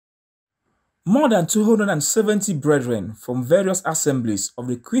More than 270 brethren from various assemblies of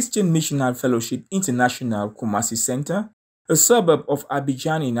the Christian Missionary Fellowship International Koumassi Centre, a suburb of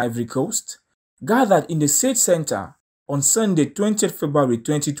Abidjan in Ivory Coast, gathered in the said centre on Sunday 20th February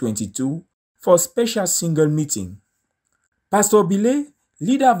 2022 for a special single meeting. Pastor Bile,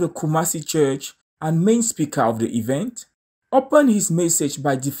 leader of the Koumassi Church and main speaker of the event, opened his message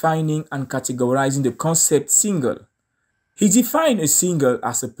by defining and categorizing the concept single. He defined a single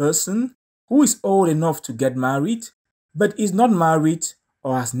as a person who is old enough to get married, but is not married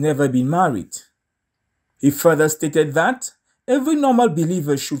or has never been married. He further stated that every normal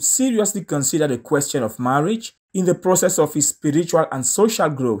believer should seriously consider the question of marriage in the process of his spiritual and social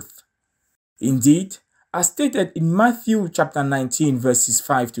growth. Indeed, as stated in Matthew chapter 19 verses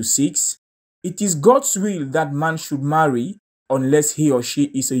 5 to 6, it is God's will that man should marry unless he or she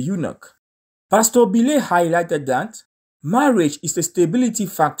is a eunuch. Pastor Bile highlighted that marriage is a stability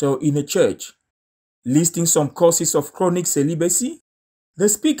factor in a church. Listing some causes of chronic celibacy, the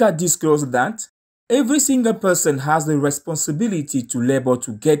speaker disclosed that every single person has the responsibility to labor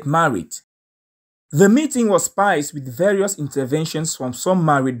to get married. The meeting was spiced with various interventions from some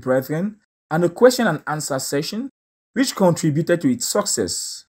married brethren and a question and answer session, which contributed to its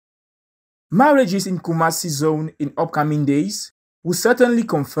success. Marriages in Koumassi zone in upcoming days will certainly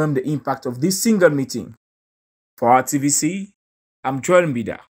confirm the impact of this single meeting. For RTVC, I'm Joel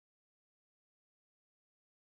Mbida.